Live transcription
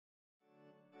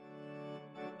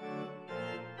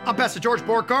I'm Pastor George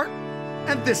Borghardt,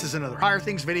 and this is another Higher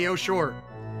Things video short.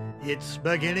 It's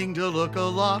beginning to look a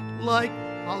lot like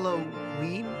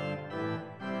Halloween.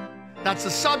 That's the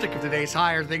subject of today's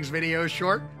Higher Things video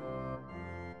short.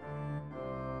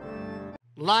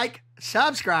 Like,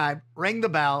 subscribe, ring the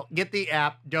bell, get the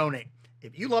app, donate.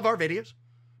 If you love our videos,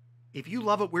 if you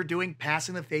love what we're doing,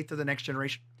 passing the faith to the next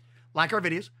generation, like our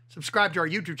videos, subscribe to our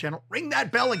YouTube channel, ring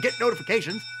that bell and get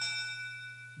notifications.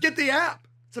 Get the app.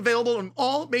 It's available on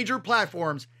all major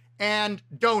platforms, and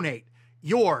donate.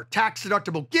 Your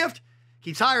tax-deductible gift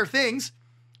keeps Higher Things,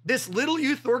 this little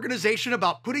youth organization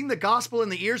about putting the gospel in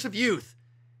the ears of youth,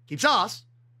 keeps us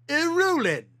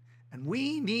rolling. And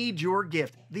we need your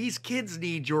gift. These kids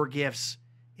need your gifts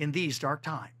in these dark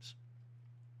times.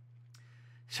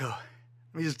 So, let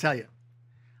me just tell you,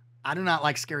 I do not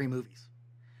like scary movies.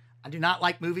 I do not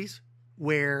like movies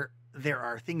where there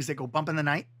are things that go bump in the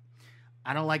night.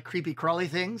 I don't like creepy crawly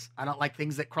things. I don't like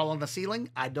things that crawl on the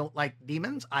ceiling. I don't like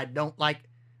demons. I don't like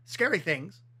scary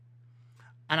things.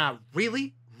 And I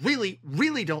really, really,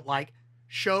 really don't like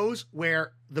shows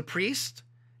where the priest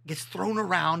gets thrown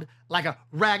around like a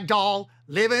rag doll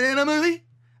living in a movie.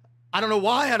 I don't know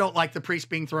why I don't like the priest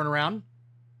being thrown around.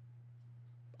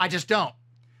 I just don't.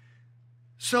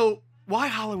 So why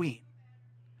Halloween?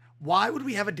 Why would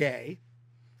we have a day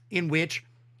in which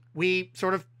we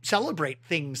sort of celebrate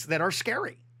things that are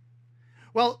scary?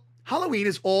 Well, Halloween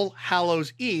is All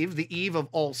Hallows Eve, the eve of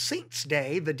All Saints'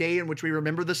 Day, the day in which we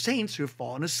remember the saints who have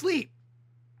fallen asleep.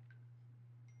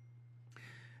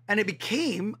 And it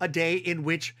became a day in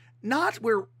which not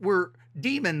where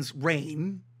demons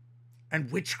reign and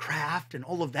witchcraft and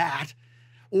all of that,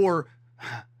 or,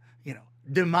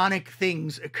 demonic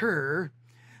things occur.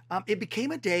 It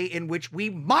became a day in which we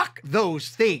mock those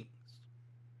things.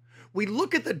 We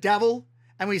look at the devil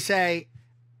and we say,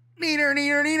 neener,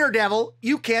 neener, neener, devil,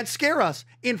 you can't scare us.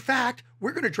 In fact,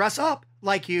 we're going to dress up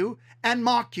like you and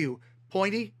mock you.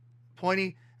 Pointy,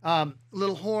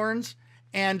 little horns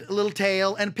and a little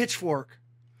tail and a pitchfork.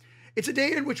 It's a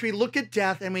day in which we look at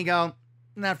death and we go,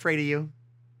 I'm not afraid of you.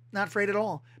 Not afraid at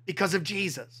all, because of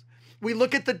Jesus. We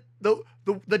look at the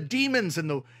demons and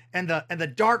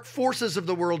the dark forces of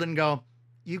the world and go,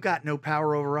 you got no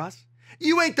power over us.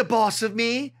 You ain't the boss of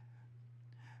me.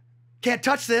 Can't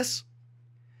touch this.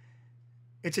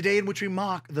 It's a day in which we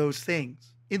mock those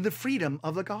things in the freedom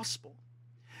of the gospel.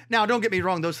 Now, don't get me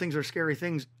wrong. Those things are scary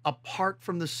things apart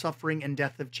from the suffering and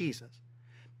death of Jesus.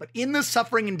 But in the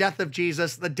suffering and death of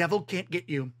Jesus, the devil can't get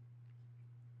you.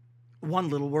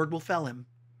 One little word will fell him.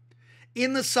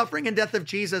 In the suffering and death of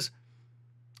Jesus,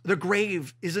 the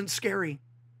grave isn't scary.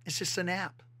 It's just a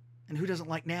nap. And who doesn't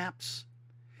like naps?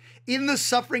 In the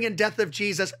suffering and death of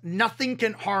Jesus, nothing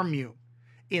can harm you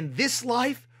in this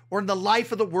life or in the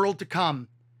life of the world to come.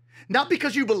 Not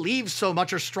because you believe so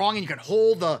much or strong and you can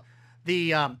hold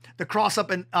the cross up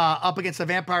against the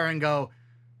vampire and go,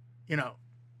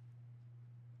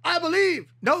 I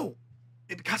believe. No,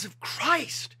 because of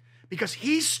Christ, because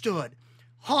he stood,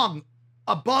 hung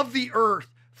above the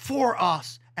earth for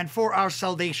us and for our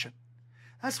salvation.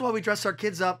 That's why we dress our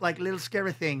kids up like little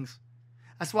scary things.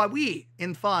 That's why we,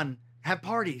 in fun, have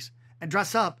parties and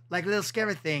dress up like little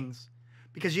scary things.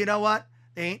 Because you know what?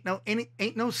 There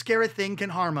ain't no scary thing can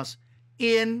harm us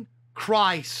in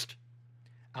Christ.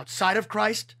 Outside of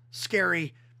Christ,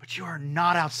 scary, but you are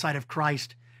not outside of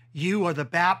Christ. You are the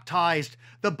baptized,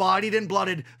 the bodied and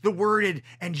blooded, the worded,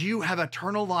 and you have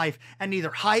eternal life, and neither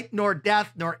height nor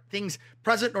depth nor things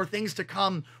present nor things to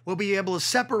come will be able to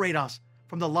separate us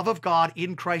from the love of God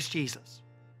in Christ Jesus.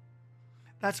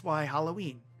 That's why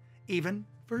Halloween, even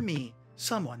for me,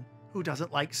 someone who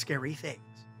doesn't like scary things.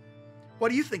 What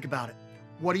do you think about it?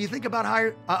 What do you think about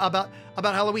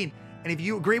Halloween? And if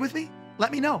you agree with me,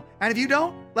 let me know. And if you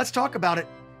don't, let's talk about it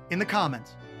in the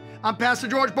comments. I'm Pastor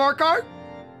George Borghardt.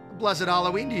 Blessed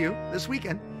Halloween to you this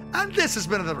weekend. And this has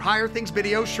been another Higher Things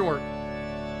video short.